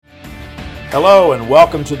Hello and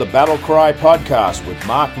welcome to the BattleCry podcast with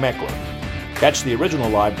Mark Meckler. Catch the original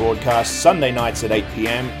live broadcast Sunday nights at 8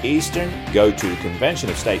 p.m. Eastern. Go to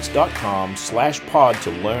conventionofstates.com/pod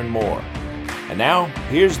to learn more. And now,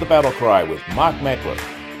 here's the BattleCry with Mark Meckler.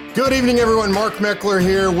 Good evening, everyone. Mark Meckler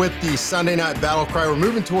here with the Sunday Night BattleCry. We're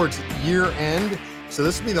moving towards year end, so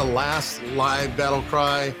this will be the last live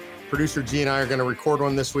BattleCry. Producer G and I are going to record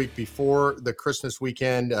one this week before the Christmas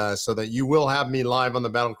weekend, so that you will have me live on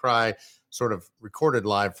the BattleCry, sort of recorded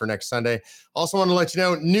live for next Sunday. Also want to let you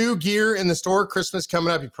know, new gear in the store, Christmas coming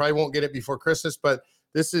up. You probably won't get it before Christmas, but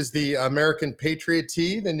this is the American Patriot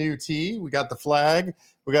tee, the new tee. We got the flag.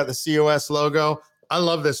 We got the COS logo. I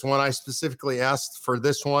love this one. I specifically asked for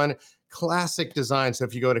this one. Classic design. So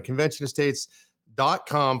if you go to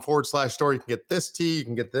conventionofstates.com/store, you can get this tee. You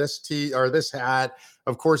can get this tee or this hat.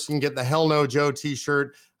 Of course, you can get the Hell No Joe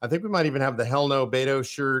t-shirt. I think we might even have the Hell No Beto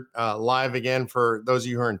shirt live again for those of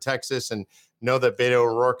you who are in Texas and know that Beto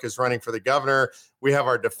O'Rourke is running for the governor. We have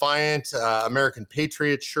our Defiant American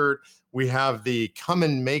Patriot shirt. We have the Come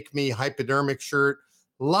and Make Me hypodermic shirt.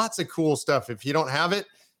 Lots of cool stuff. If you don't have it,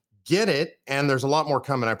 get it. And there's a lot more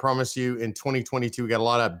coming. I promise you in 2022, we got a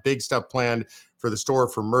lot of big stuff planned for the store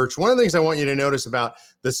for merch. One of the things I want you to notice about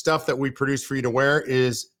the stuff that we produce for you to wear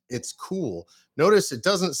is it's cool. Notice it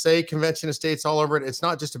doesn't say Convention of States all over it. It's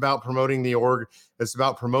not just about promoting the org. It's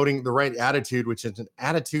about promoting the right attitude, which is an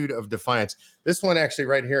attitude of defiance. This one actually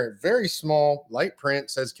right here, very small, light print,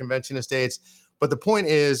 says Convention of States. But the point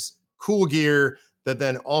is cool gear that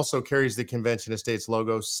then also carries the Convention of States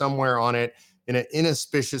logo somewhere on it in an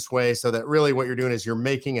inauspicious way, so that really what you're doing is you're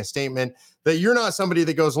making a statement that you're not somebody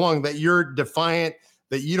that goes along, that you're defiant,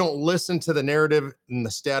 that you don't listen to the narrative and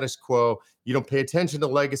the status quo. You don't pay attention to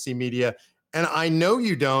legacy media. And I know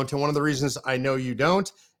you don't. And one of the reasons I know you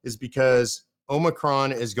don't is because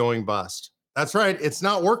Omicron is going bust. That's right. It's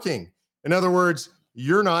not working. In other words,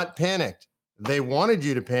 you're not panicked. They wanted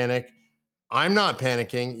you to panic. I'm not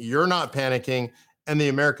panicking. You're not panicking. And the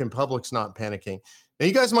American public's not panicking. Now,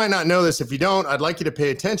 you guys might not know this. If you don't, I'd like you to pay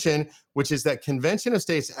attention, which is that Convention of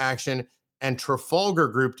States Action and Trafalgar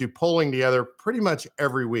Group do polling together pretty much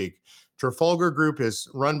every week. Trafalgar Group is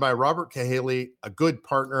run by Robert Cahaley, a good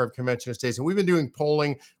partner of Convention of States. And we've been doing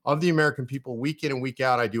polling of the American people week in and week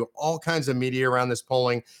out. I do all kinds of media around this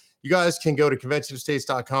polling. You guys can go to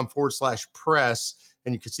conventionofstates.com/press,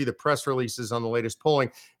 and you can see the press releases on the latest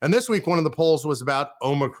polling. And this week, one of the polls was about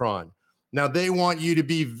Omicron. Now, they want you to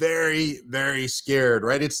be very, very scared,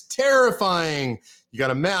 right? It's terrifying. You got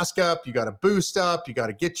to mask up. You got to boost up. You got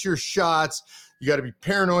to get your shots. You got to be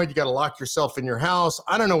paranoid. You got to lock yourself in your house.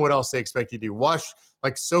 I don't know what else they expect you to do.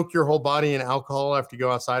 Soak your whole body in alcohol after you go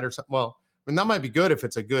outside or something. Well, I mean, that might be good if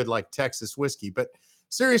it's a good, Texas whiskey. But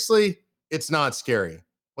seriously, it's not scary.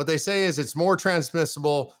 What they say is it's more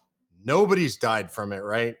transmissible. Nobody's died from it,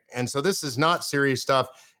 right? And so this is not serious stuff.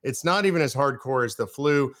 It's not even as hardcore as the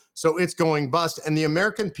flu. So it's going bust. And the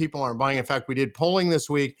American people aren't buying. In fact, we did polling this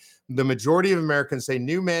week. The majority of Americans say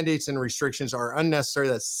new mandates and restrictions are unnecessary.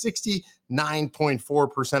 That's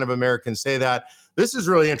 69.4% of Americans say that. This is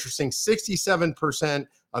really interesting. 67%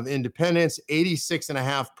 of independents,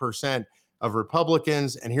 86.5% of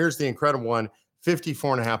Republicans. And here's the incredible one,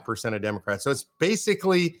 54.5% of Democrats. So it's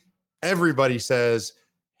basically everybody says,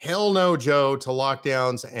 hell no, Joe, to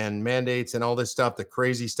lockdowns and mandates and all this stuff, the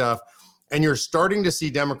crazy stuff. And you're starting to see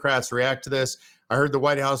Democrats react to this. I heard the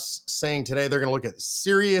White House saying today they're going to look at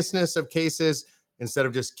seriousness of cases instead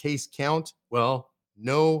of just case count. Well,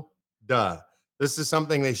 no, duh. This is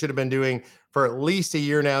something they should have been doing for at least a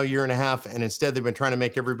year now, year and a half. And instead, they've been trying to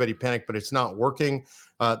make everybody panic, but it's not working.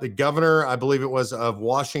 The governor, I believe it was, of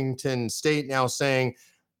Washington State now saying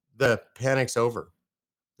the panic's over.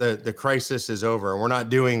 The crisis is over, and we're not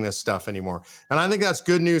doing this stuff anymore. And I think that's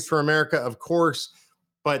good news for America, of course,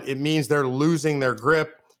 but it means they're losing their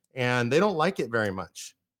grip, and they don't like it very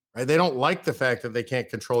much, right? They don't like the fact that they can't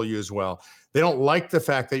control you as well. They don't like the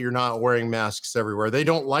fact that you're not wearing masks everywhere. They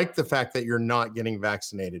don't like the fact that you're not getting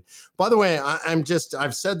vaccinated. By the way,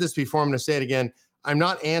 I've said this before, I'm going to say it again. I'm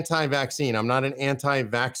not anti-vaccine. I'm not an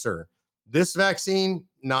anti-vaxxer. This vaccine,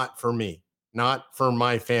 not for me. Not for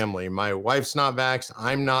my family. My wife's not vaxxed.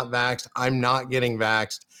 I'm not vaxxed. I'm not getting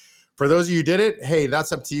vaxxed. For those of you who did it, hey,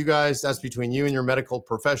 that's up to you guys. That's between you and your medical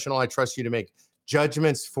professional. I trust you to make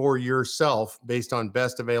judgments for yourself based on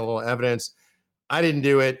best available evidence. I didn't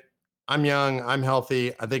do it. I'm young. I'm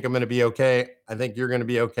healthy. I think I'm going to be okay. I think you're going to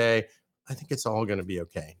be okay. I think it's all going to be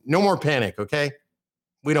okay. No more panic, okay?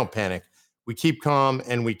 We don't panic. We keep calm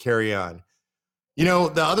and we carry on. You know,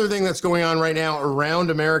 the other thing that's going on right now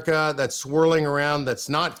around America that's swirling around, that's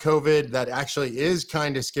not COVID, that actually is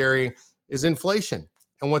kind of scary, is inflation.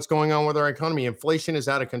 and what's going on with our economy. Inflation is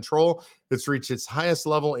out of control. It's reached its highest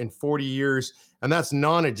level in 40 years, and that's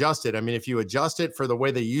non-adjusted. I mean, if you adjust it for the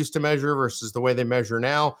way they used to measure versus the way they measure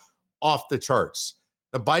now, off the charts.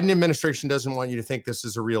 The Biden administration doesn't want you to think this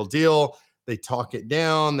is a real deal. They talk it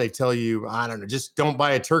down. They tell you, I don't know, just don't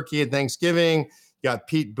buy a turkey at Thanksgiving. You got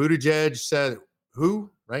Pete Buttigieg said,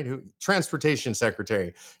 who? Transportation Secretary.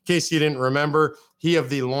 In case you didn't remember, he of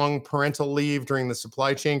the long parental leave during the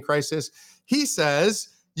supply chain crisis. He says,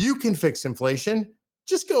 you can fix inflation.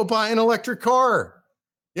 Just go buy an electric car.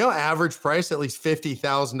 Average price, at least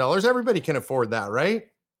 $50,000. Everybody can afford that, right?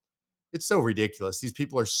 It's so ridiculous. These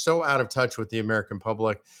people are so out of touch with the American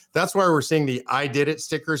public. That's why we're seeing the I did it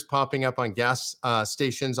stickers popping up on gas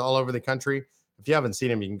stations all over the country. If you haven't seen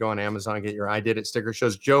them, you can go on Amazon and get your I did it sticker. It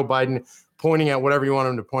shows Joe Biden pointing at whatever you want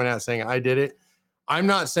him to point at, saying, I did it. I'm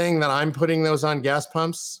not saying that I'm putting those on gas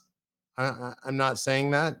pumps. I'm not saying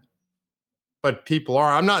that, but people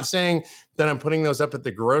are. I'm not saying that I'm putting those up at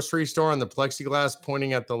the grocery store on the plexiglass,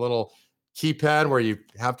 pointing at the little keypad where you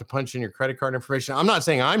have to punch in your credit card information. I'm not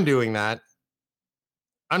saying I'm doing that.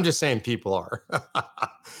 I'm just saying people are.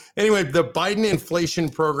 Anyway, the Biden inflation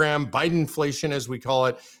program, Bidenflation as we call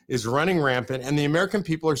it, is running rampant, and the American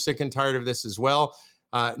people are sick and tired of this as well.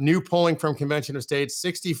 New polling from Convention of States,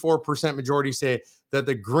 64% majority say that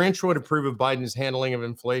the Grinch would approve of Biden's handling of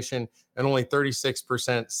inflation, and only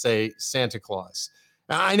 36% say Santa Claus.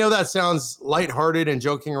 Now, I know that sounds lighthearted and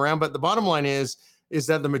joking around, but the bottom line is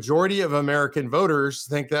that the majority of American voters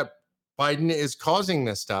think that Biden is causing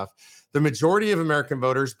this stuff. The majority of American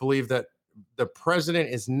voters believe that the president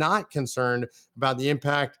is not concerned about the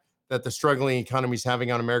impact that the struggling economy is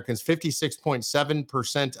having on Americans.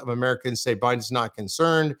 56.7% of Americans say Biden's not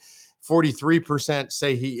concerned. 43%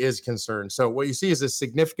 say he is concerned. So what you see is a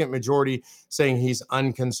significant majority saying he's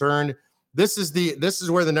unconcerned. This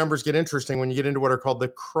is where the numbers get interesting when you get into what are called the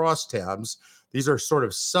crosstabs. These are sort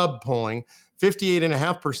of sub-polling.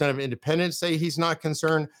 58.5% of independents say he's not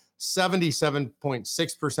concerned.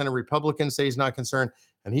 77.6% of Republicans say he's not concerned.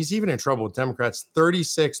 And he's even in trouble with Democrats.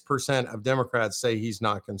 36% of Democrats say he's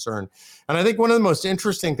not concerned. And I think one of the most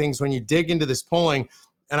interesting things when you dig into this polling,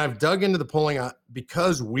 and I've dug into the polling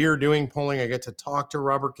because we're doing polling, I get to talk to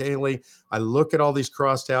Robert Cayley. I look at all these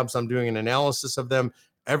crosstabs. I'm doing an analysis of them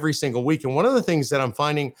every single week. And one of the things that I'm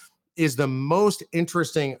finding is the most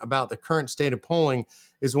interesting about the current state of polling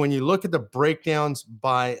is when you look at the breakdowns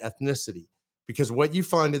by ethnicity. Because what you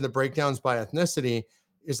find in the breakdowns by ethnicity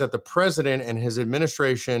is that the president and his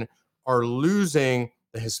administration are losing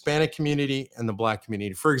the Hispanic community and the Black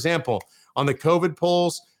community. For example, on the COVID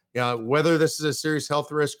polls, whether this is a serious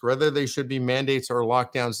health risk, whether they should be mandates or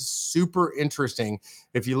lockdowns, it's super interesting.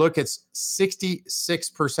 If you look at 66%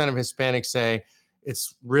 of Hispanics say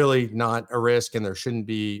it's really not a risk and there shouldn't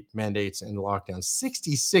be mandates and lockdowns.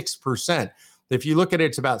 66%. If you look at it,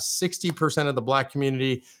 it's about 60% of the Black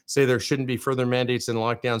community say there shouldn't be further mandates and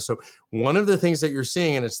lockdowns. So one of the things that you're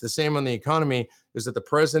seeing, and it's the same on the economy, is that the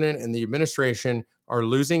president and the administration are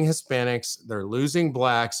losing Hispanics. They're losing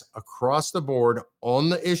Blacks across the board on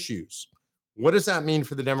the issues. What does that mean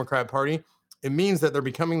for the Democrat Party? It means that they're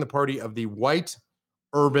becoming the party of the white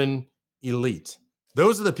urban elite.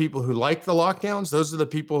 Those are the people who like the lockdowns. Those are the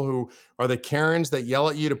people who are the Karens that yell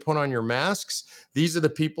at you to put on your masks. These are the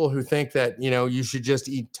people who think that, you should just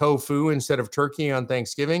eat tofu instead of turkey on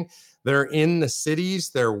Thanksgiving. They're in the cities.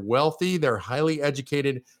 They're wealthy. They're highly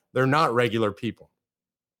educated. They're not regular people.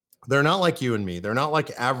 They're not like you and me. They're not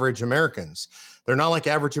like average Americans. They're not like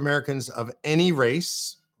average Americans of any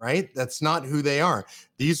race, right? That's not who they are.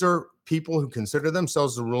 These are people who consider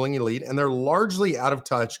themselves the ruling elite, and they're largely out of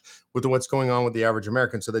touch with what's going on with the average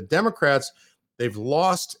American. So the Democrats, they've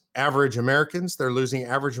lost average Americans. They're losing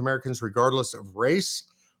average Americans regardless of race.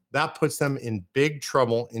 That puts them in big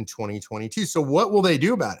trouble in 2022. So what will they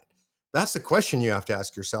do about it? That's the question you have to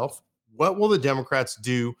ask yourself. What will the Democrats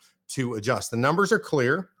do to adjust? The numbers are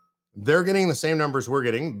clear. They're getting the same numbers we're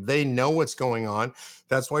getting. They know what's going on.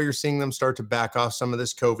 That's why you're seeing them start to back off some of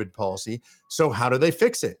this COVID policy. So how do they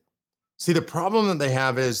fix it? See, the problem that they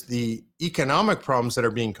have is the economic problems that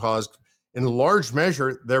are being caused in large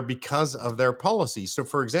measure, they're because of their policies. So,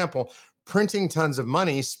 for example, printing tons of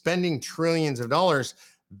money, spending trillions of dollars,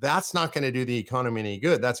 that's not going to do the economy any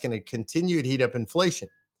good. That's going to continue to heat up inflation.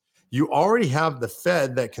 You already have the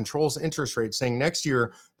Fed that controls interest rates saying next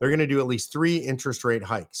year they're going to do at least 3 interest rate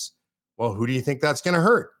hikes. Well, who do you think that's going to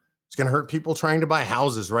hurt? It's going to hurt people trying to buy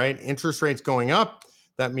houses, right? Interest rates going up.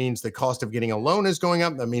 That means the cost of getting a loan is going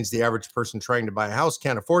up. That means the average person trying to buy a house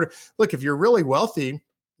can't afford it. Look, if you're really wealthy,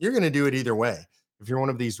 you're going to do it either way. if you're one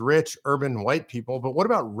of these rich urban white people, but what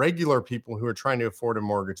about regular people who are trying to afford a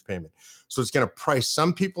mortgage payment? So it's going to price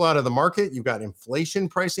some people out of the market. You've got inflation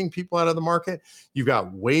pricing people out of the market. You've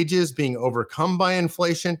got wages being overcome by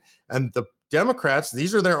inflation. And the Democrats,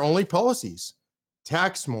 these are their only policies: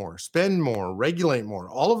 tax more, spend more, regulate more,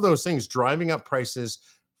 all of those things driving up prices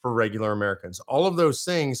for regular Americans, all of those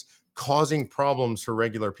things causing problems for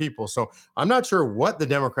regular people. So I'm not sure what the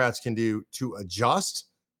Democrats can do to adjust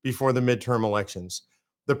before the midterm elections.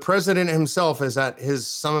 The president himself is at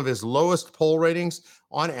some of his lowest poll ratings.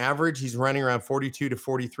 On average, he's running around 42 to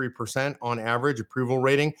 43% on average approval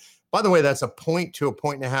rating. By the way, that's a point to a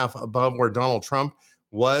point and a half above where Donald Trump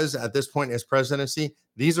was at this point in his presidency.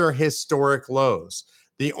 These are historic lows.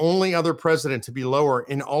 The only other president to be lower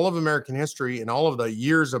in all of American history in all of the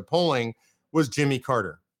years of polling was Jimmy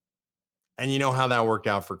Carter. And you know how that worked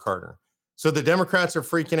out for Carter. So the Democrats are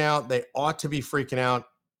freaking out. They ought to be freaking out.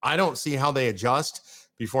 I don't see how they adjust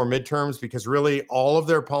before midterms, because really all of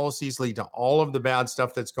their policies lead to all of the bad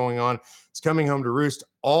stuff that's going on. It's coming home to roost.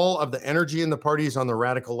 All of the energy in the parties on the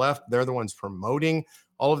radical left, they're the ones promoting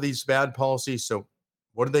all of these bad policies. So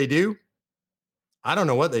what do? I don't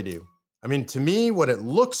know what they do. I mean, to me, what it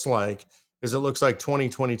looks like is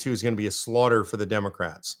 2022 is going to be a slaughter for the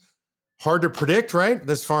Democrats. Hard to predict, right?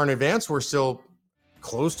 This far in advance. We're still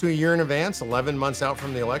close to a year in advance, 11 months out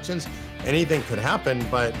from the elections. Anything could happen,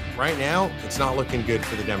 but right now, it's not looking good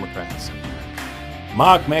for the Democrats.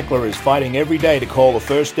 Mark Meckler is fighting every day to call the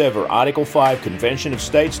first ever Article 5 Convention of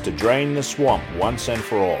States to drain the swamp once and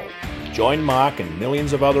for all. Join Mark and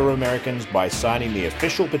millions of other Americans by signing the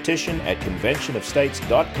official petition at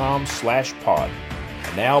conventionofstates.com/pod.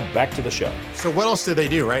 And now back to the show. So what else do they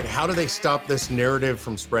do, right? How do they stop this narrative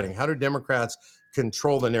from spreading? How do Democrats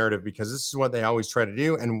control the narrative? Because this is what they always try to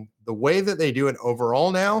do. And the way that they do it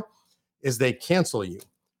overall now is they cancel you.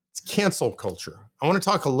 It's cancel culture. I want to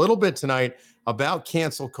talk a little bit tonight about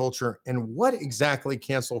cancel culture and what exactly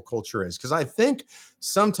cancel culture is, because I think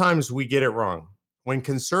sometimes we get it wrong. When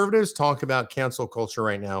conservatives talk about cancel culture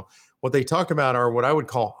right now, what they talk about are what I would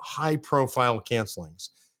call high-profile cancelings.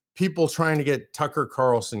 People trying to get Tucker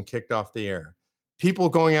Carlson kicked off the air. People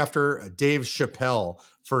going after Dave Chappelle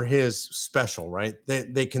for his special, right?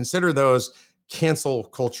 They consider those cancel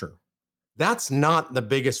culture. That's not the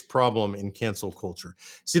biggest problem in cancel culture.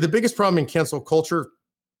 See, the biggest problem in cancel culture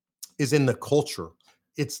is in the culture.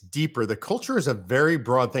 It's deeper. The culture is a very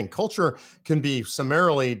broad thing. Culture can be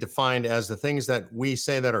summarily defined as the things that we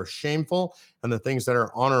say that are shameful and the things that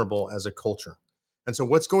are honorable as a culture. And so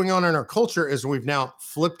what's going on in our culture is we've now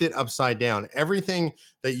flipped it upside down. Everything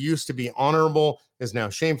that used to be honorable is now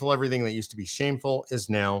shameful. Everything that used to be shameful is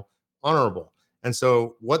now honorable. And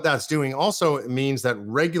so what that's doing also means that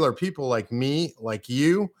regular people like me, like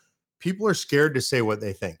you, people are scared to say what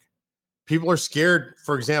they think. People are scared,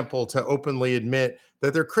 for example, to openly admit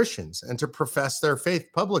that they're Christians and to profess their faith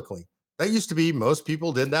publicly. That used to be, most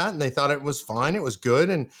people did that and they thought it was fine, it was good,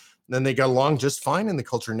 and then they got along just fine in the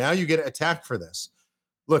culture. Now you get attacked for this.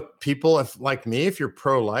 Look, people like me, if you're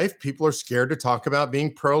pro-life, people are scared to talk about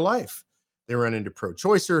being pro-life. They run into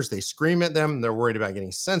pro-choicers, they scream at them, they're worried about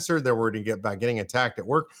getting censored, they're worried about getting attacked at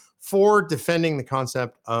work for defending the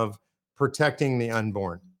concept of protecting the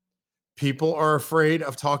unborn. People are afraid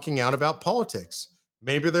of talking out about politics.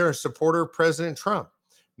 Maybe they're a supporter of President Trump.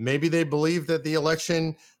 Maybe they believe that the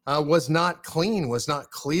election was not clean, was not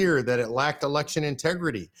clear, that it lacked election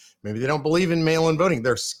integrity. Maybe they don't believe in mail-in voting.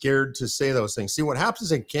 They're scared to say those things. See, what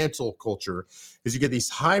happens in cancel culture is you get these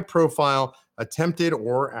high-profile attempted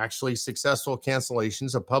or actually successful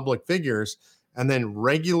cancellations of public figures, and then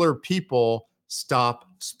regular people stop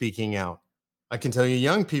speaking out. I can tell you,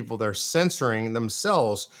 young people, they're censoring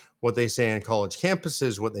themselves, what they say on college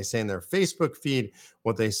campuses, what they say in their Facebook feed,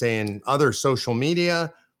 what they say in other social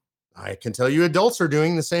media. I can tell you adults are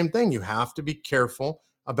doing the same thing. You have to be careful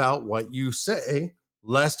about what you say,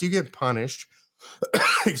 lest you get punished,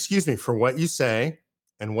 for what you say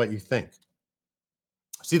and what you think.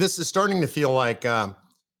 See, this is starting to feel like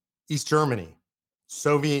East Germany,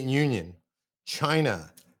 Soviet Union,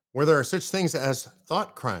 China, where there are such things as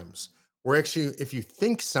thought crimes, where actually, if you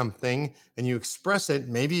think something and you express it,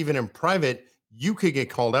 maybe even in private, you could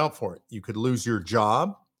get called out for it. You could lose your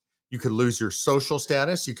job. You could lose your social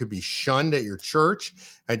status. You could be shunned at your church,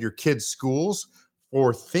 at your kids' schools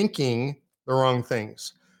for thinking the wrong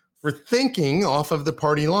things, for thinking off of the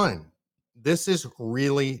party line. This is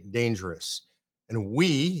really dangerous. And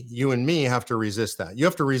we, you and me, have to resist that. You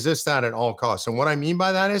have to resist that at all costs. And what I mean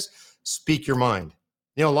by that is speak your mind.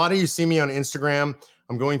 You know, a lot of you see me on Instagram.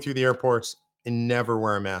 I'm going through the airports and never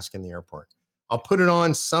wear a mask in the airport. I'll put it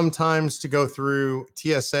on sometimes to go through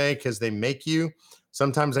TSA because they make you.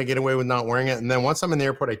 Sometimes I get away with not wearing it. And then once I'm in the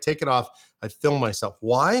airport, I take it off. I film myself.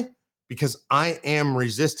 Why? Because I am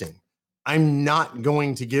resisting. I'm not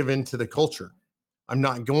going to give in to the culture. I'm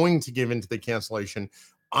not going to give in to the cancellation.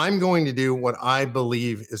 I'm going to do what I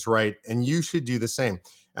believe is right. And you should do the same.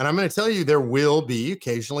 And I'm going to tell you, there will be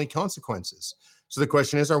occasionally consequences. So the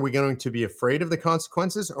question is, are we going to be afraid of the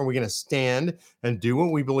consequences? Or are we going to stand and do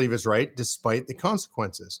what we believe is right despite the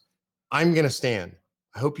consequences? I'm going to stand.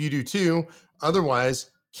 I hope you do too.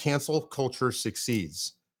 Otherwise, cancel culture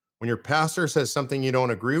succeeds. When your pastor says something you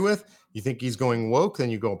don't agree with, you think he's going woke, then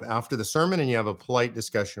you go up after the sermon and you have a polite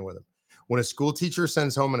discussion with him. When a school teacher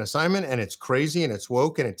sends home an assignment and it's crazy and it's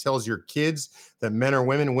woke and it tells your kids that men are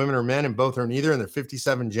women, women are men, and both are neither, and there are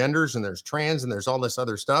 57 genders and there's trans and there's all this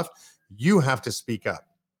other stuff, you have to speak up.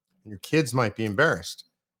 Your kids might be embarrassed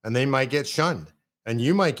and they might get shunned and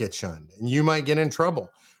you might get shunned and you might get in trouble.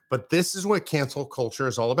 But this is what cancel culture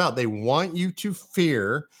is all about. They want you to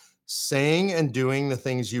fear saying and doing the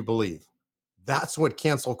things you believe. That's what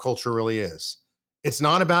cancel culture really is. It's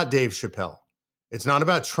not about Dave Chappelle. It's not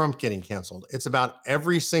about Trump getting canceled. It's about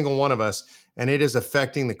every single one of us, and it is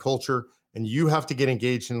affecting the culture, and you have to get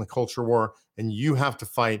engaged in the culture war, and you have to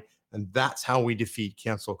fight, and that's how we defeat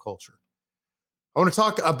cancel culture. I want to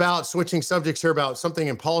talk about, switching subjects here, about something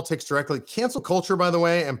in politics directly. Cancel culture, by the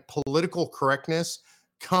way, and political correctness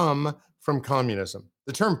come from communism.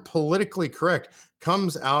 The term politically correct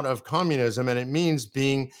comes out of communism, and it means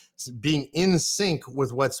being in sync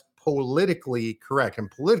with what's politically correct.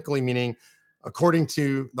 And politically meaning according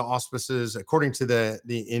to the auspices, according to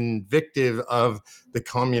the invective of the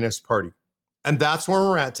Communist Party. And that's where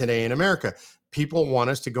we're at today in America. People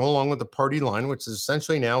want us to go along with the party line, which is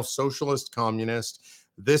essentially now socialist communist.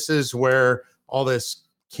 This is where all this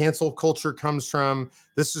cancel culture comes from.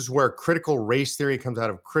 This is where critical race theory comes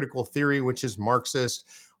out of critical theory, which is Marxist.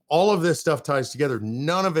 All of this stuff ties together.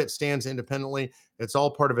 None of it stands independently. It's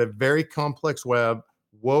all part of a very complex web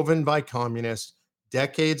woven by communists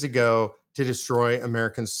decades ago to destroy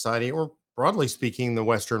American society, or broadly speaking, the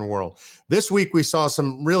Western world. This week, we saw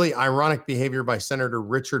some really ironic behavior by Senator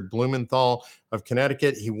Richard Blumenthal of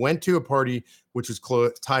Connecticut. He went to a party which was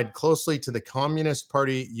tied closely to the Communist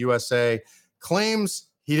Party USA, claims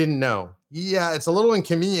he didn't know. Yeah, it's a little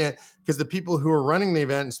inconvenient because the people who were running the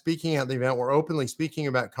event and speaking at the event were openly speaking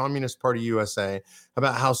about Communist Party USA,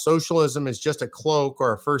 about how socialism is just a cloak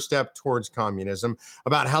or a first step towards communism,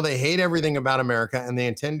 about how they hate everything about America and they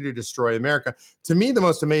intend to destroy America. To me, the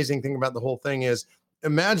most amazing thing about the whole thing is,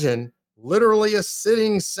 imagine literally a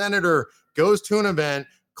sitting senator goes to an event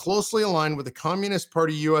closely aligned with the Communist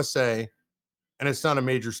Party USA, and it's not a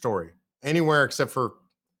major story anywhere except for,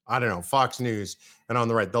 I don't know, Fox News and on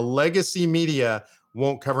the right. The legacy media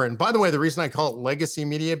won't cover it. And by the way, the reason I call it legacy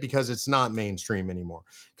media, because it's not mainstream anymore,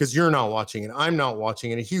 because you're not watching it. I'm not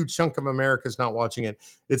watching it. A huge chunk of America is not watching it.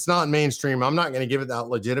 It's not mainstream. I'm not going to give it that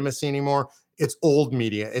legitimacy anymore. It's old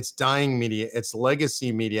media. It's dying media. It's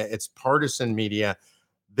legacy media. It's partisan media.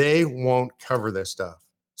 They won't cover this stuff.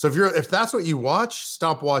 So if that's what you watch,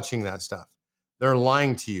 stop watching that stuff. They're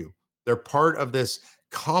lying to you. They're part of this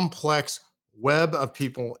complex web of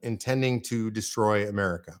people intending to destroy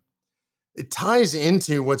America. It ties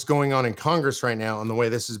into what's going on in Congress right now and the way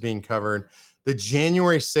this is being covered. The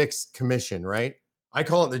January 6th commission, right? I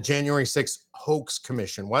call it the January 6th hoax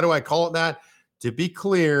commission. Why do I call it that? To be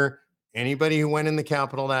clear, anybody who went in the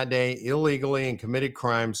Capitol that day illegally and committed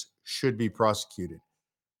crimes should be prosecuted.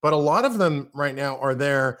 But a lot of them right now are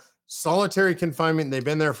there solitary confinement. They've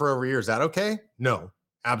been there for over a year. Is that okay? No.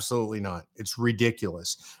 Absolutely not. It's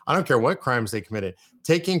ridiculous. I don't care what crimes they committed.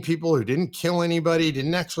 Taking people who didn't kill anybody,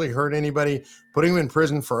 didn't actually hurt anybody, putting them in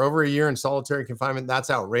prison for over a year in solitary confinement,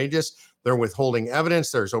 that's outrageous. They're withholding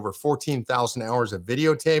evidence. There's over 14,000 hours of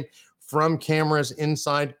videotape from cameras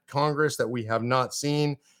inside Congress that we have not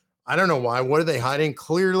seen. I don't know why. What are they hiding?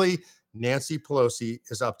 Clearly, Nancy Pelosi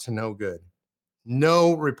is up to no good.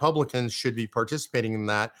 No Republicans should be participating in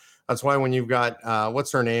that. That's why when you've got,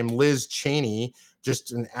 what's her name, Liz Cheney,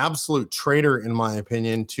 just an absolute traitor, in my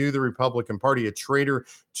opinion, to the Republican Party, a traitor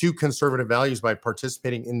to conservative values by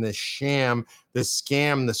participating in this sham, this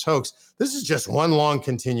scam, this hoax. This is just one long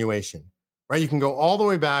continuation, right? You can go all the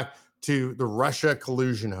way back to the Russia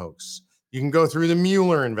collusion hoax. You can go through the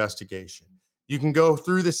Mueller investigation. You can go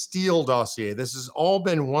through the Steele dossier. This has all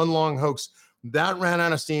been one long hoax. That ran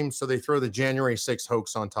out of steam, so they throw the January 6th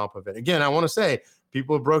hoax on top of it. Again, I want to say,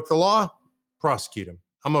 people who broke the law, prosecute them.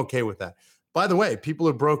 I'm okay with that. By the way, people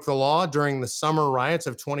who broke the law during the summer riots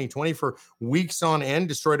of 2020 for weeks on end,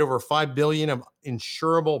 destroyed over $5 billion of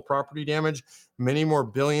insurable property damage, many more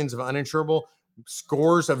billions of uninsurable.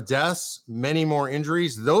 scores of deaths, many more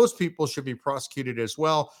injuries. Those people should be prosecuted as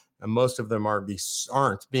well. And most of them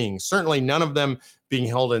aren't being, certainly none of them being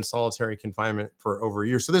held in solitary confinement for over a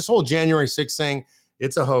year. So this whole January 6th thing,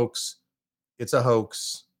 it's a hoax. It's a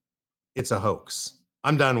hoax. It's a hoax.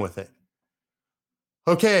 I'm done with it.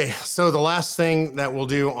 Okay, so the last thing that we'll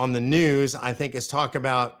do on the news, I think, is talk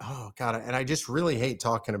about, oh God, and I just really hate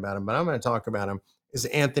talking about him, but I'm going to talk about him, is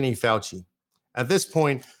Anthony Fauci. At this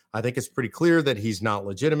point, I think it's pretty clear that he's not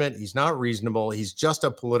legitimate. He's not reasonable. He's just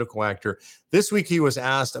a political actor. This week, he was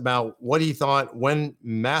asked about what he thought when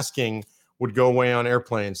masking would go away on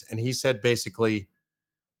airplanes. And he said basically,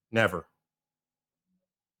 never.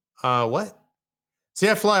 What? See,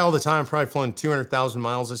 I fly all the time. I'm probably flown 200,000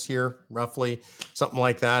 miles this year, roughly, something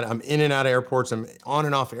like that. I'm in and out of airports. I'm on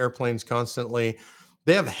and off airplanes constantly.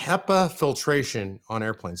 They have HEPA filtration on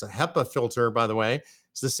airplanes. A HEPA filter, by the way,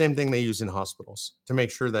 is the same thing they use in hospitals to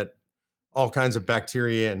make sure that all kinds of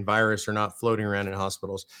bacteria and virus are not floating around in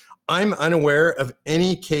hospitals. I'm unaware of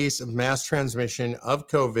any case of mass transmission of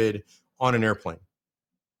COVID on an airplane.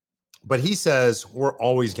 But he says we're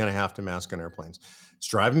always going to have to mask on airplanes. It's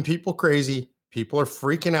driving people crazy. People are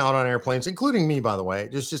freaking out on airplanes, including me, by the way.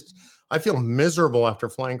 It's just, I feel miserable after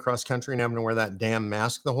flying cross country and having to wear that damn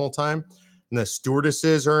mask the whole time. And the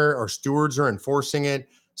stewardesses or stewards are enforcing it.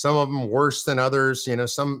 Some of them worse than others. You know,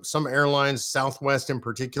 some airlines, Southwest in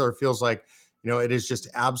particular, feels like, you know, it is just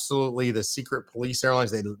absolutely the secret police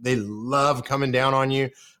airlines. They love coming down on you.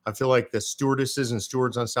 I feel like the stewardesses and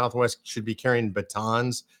stewards on Southwest should be carrying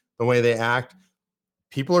batons the way they act.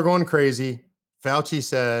 People are going crazy. Fauci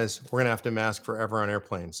says we're going to have to mask forever on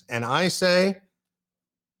airplanes. And I say,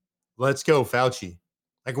 let's go, Fauci.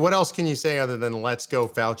 Like, what else can you say other than let's go,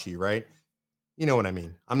 Fauci, right? You know what I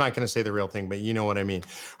mean. I'm not going to say the real thing, but you know what I mean.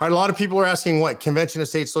 All right, a lot of people are asking what Convention of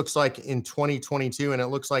States looks like in 2022, and it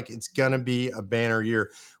looks like it's going to be a banner year.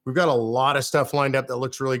 We've got a lot of stuff lined up that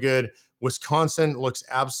looks really good. Wisconsin looks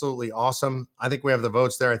absolutely awesome. I think we have the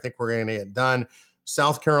votes there. I think we're going to get done.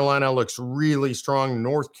 South Carolina looks really strong.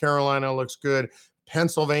 North Carolina looks good.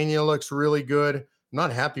 Pennsylvania looks really good. I'm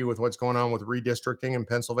not happy with what's going on with redistricting in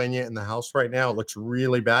Pennsylvania in the House right now. It looks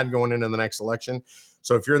really bad going into the next election.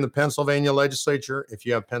 So if you're in the Pennsylvania legislature, if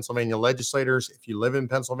you have Pennsylvania legislators, if you live in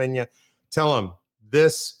Pennsylvania, tell them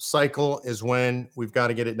this cycle is when we've got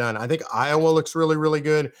to get it done. I think Iowa looks really, really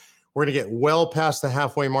good. We're going to get well past the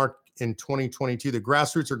halfway mark in 2022. The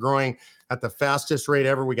grassroots are growing at the fastest rate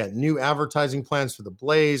ever. We got new advertising plans for the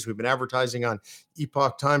Blaze. We've been advertising on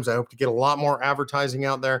Epoch Times. I hope to get a lot more advertising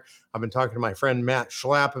out there. I've been talking to my friend Matt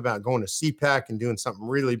Schlapp about going to CPAC and doing something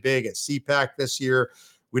really big at CPAC this year.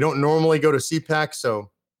 We don't normally go to CPAC, so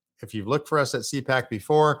if you've looked for us at CPAC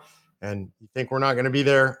before and you think we're not going to be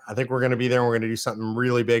there, I think we're going to be there. And we're going to do something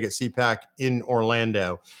really big at CPAC in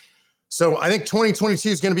Orlando. So I think 2022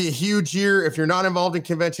 is going to be a huge year. If you're not involved in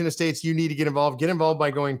Convention of States, you need to get involved. Get involved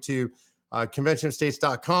by going to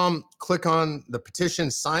conventionofstates.com, click on the petition,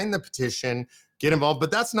 sign the petition, get involved. But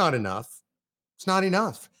that's not enough. It's not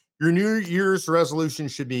enough. Your New Year's resolution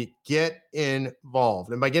should be get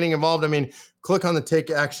involved. And by getting involved, I mean, click on the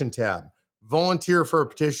Take Action tab, volunteer for a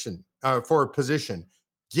petition, for a position,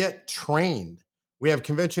 get trained. We have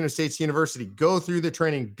Convention of States University. Go through the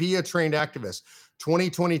training, be a trained activist.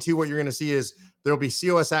 2022, what you're going to see is there'll be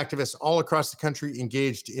COS activists all across the country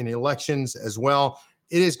engaged in elections as well.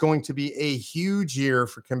 It is going to be a huge year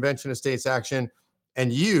for Convention of States action,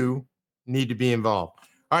 and you need to be involved.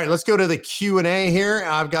 All right, let's go to the Q&A here.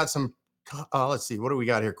 I've got some, let's see, what do we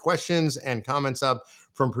got here? Questions and comments up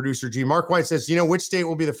from producer G. Mark White says, you know, which state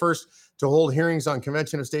will be the first to hold hearings on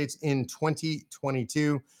Convention of States in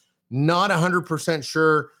 2022? Not 100%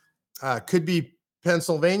 sure. Could be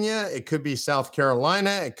Pennsylvania. It could be South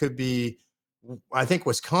Carolina. It could be, I think,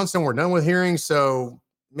 Wisconsin. We're done with hearings. So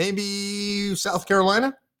maybe South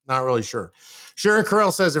Carolina. Not really sure. Sharon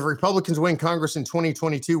Carell says, if Republicans win Congress in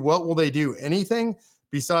 2022, what will they do? Anything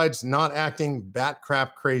besides not acting bat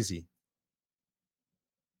crap crazy.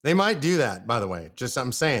 They might do that, by the way. Just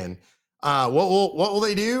I'm saying. What will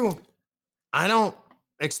they do? I don't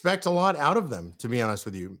expect a lot out of them, to be honest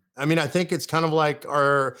with you. I mean, I think it's kind of like,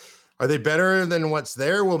 are they better than what's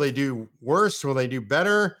there? Will they do worse? Will they do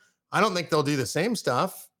better? I don't think they'll do the same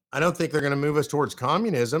stuff. I don't think they're going to move us towards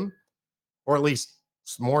communism, or at least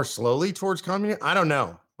more slowly towards communism. I don't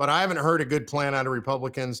know, but I haven't heard a good plan out of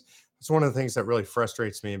Republicans. It's one of the things that really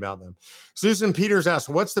frustrates me about them. Susan Peters asks,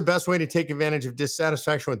 what's the best way to take advantage of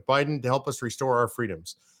dissatisfaction with Biden to help us restore our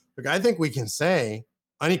freedoms? Look, I think we can say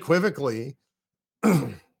unequivocally,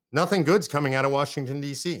 nothing good's coming out of Washington,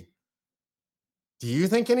 D.C. Do you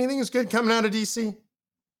think anything is good coming out of D.C.?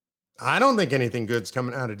 I don't think anything good's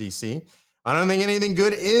coming out of D.C. I don't think anything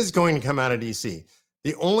good is going to come out of DC.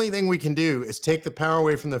 The only thing we can do is take the power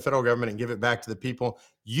away from the federal government and give it back to the people.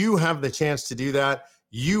 You have the chance to do that.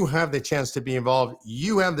 You have the chance to be involved.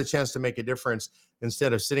 You have the chance to make a difference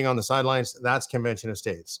instead of sitting on the sidelines. That's Convention of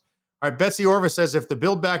States. All right, Betsy Orvis says, if the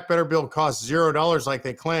Build Back Better bill costs $0 like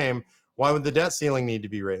they claim, why would the debt ceiling need to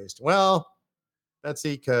be raised? Well,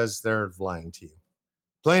 Betsy, because they're lying to you.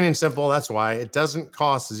 Plain and simple, that's why. It doesn't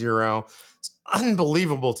cost $0. It's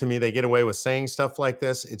unbelievable to me they get away with saying stuff like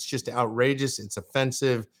this. It's just outrageous. It's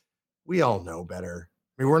offensive. We all know better.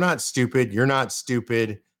 I mean, we're not stupid. You're not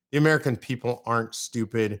stupid. The American people aren't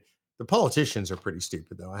stupid. The politicians are pretty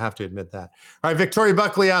stupid, though. I have to admit that. All right, Victoria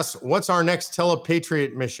Buckley asks, what's our next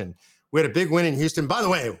Telepatriot mission? We had a big win in Houston. By the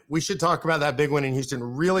way, we should talk about that big win in Houston.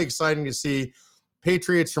 Really exciting to see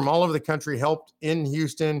patriots from all over the country helped in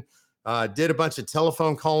Houston, did a bunch of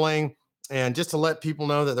telephone calling, and just to let people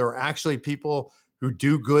know that there are actually people who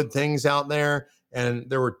do good things out there. And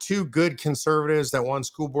there were 2 good conservatives that won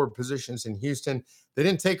school board positions in Houston. They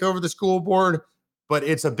didn't take over the school board, but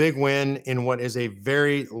it's a big win in what is a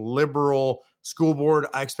very liberal school board.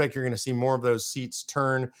 I expect you're going to see more of those seats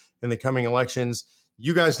turn in the coming elections.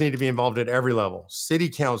 You guys need to be involved at every level: city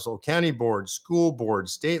council, county board, school board,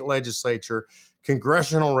 state legislature,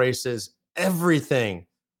 congressional races, everything.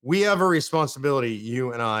 We have a responsibility,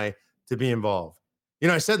 you and I, to be involved. You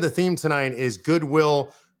know, I said the theme tonight is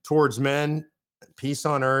goodwill towards men, peace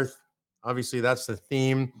on earth. Obviously, that's the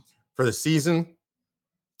theme for the season.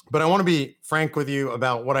 But I want to be frank with you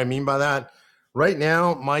about what I mean by that. Right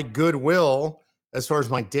now, my goodwill, as far as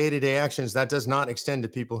my day-to-day actions, that does not extend to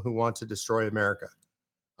people who want to destroy America.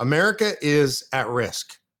 America is at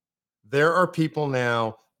risk. There are people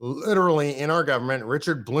now literally in our government,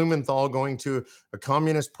 Richard Blumenthal going to a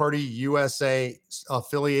Communist Party USA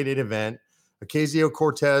affiliated event,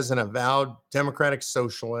 Ocasio-Cortez, an avowed Democratic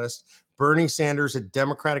Socialist, Bernie Sanders, a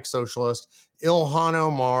Democratic Socialist, Ilhan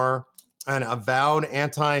Omar, an avowed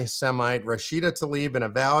anti-Semite, Rashida Tlaib, an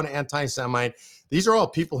avowed anti-Semite. These are all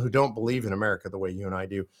people who don't believe in America the way you and I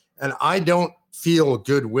do. And I don't feel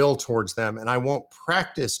goodwill towards them, and I won't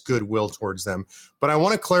practice goodwill towards them. But I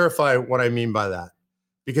want to clarify what I mean by that,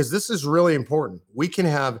 because this is really important. We can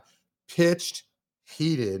have pitched,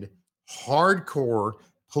 heated, hardcore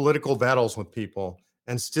political battles with people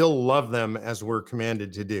and still love them as we're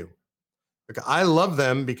commanded to do. Like, I love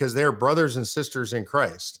them because they're brothers and sisters in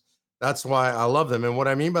Christ. That's why I love them. And what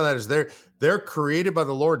I mean by that is they're created by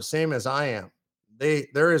the Lord, same as I am.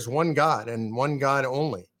 There is one God and one God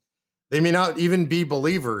only. They may not even be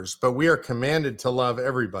believers, but we are commanded to love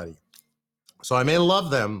everybody. So I may love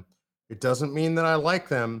them. It doesn't mean that I like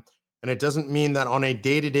them. And it doesn't mean that on a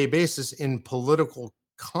day-to-day basis in political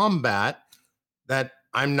combat that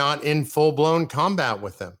I'm not in full-blown combat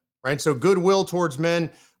with them, right? So goodwill towards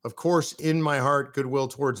men, of course, in my heart, goodwill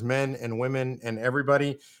towards men and women and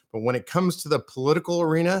everybody. But when it comes to the political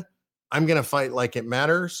arena, I'm going to fight like it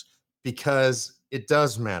matters, because it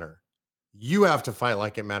does matter. You have to fight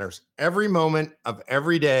like it matters. Every moment of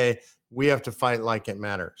every day, we have to fight like it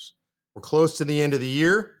matters. We're close to the end of the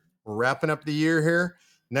year. We're wrapping up the year here.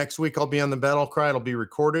 Next week, I'll be on the BattleCry. It'll be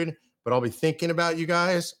recorded, but I'll be thinking about you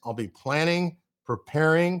guys. I'll be planning,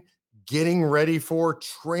 preparing, getting ready for,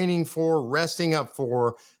 training for, resting up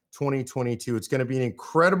for 2022. It's going to be an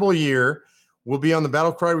incredible year. We'll be on the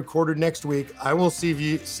BattleCry recorded next week. I will see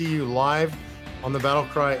you live on the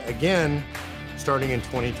BattleCry again starting in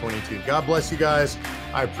 2022. God bless you guys.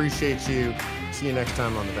 I appreciate you. See you next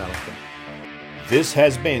time on the BattleCry. This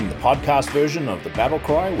has been the podcast version of the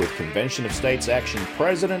BattleCry with Convention of States Action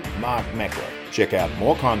President Mark Meckler. Check out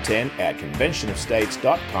more content at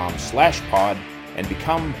conventionofstates.com/pod and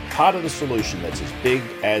become part of the solution that's as big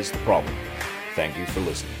as the problem. Thank you for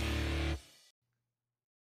listening.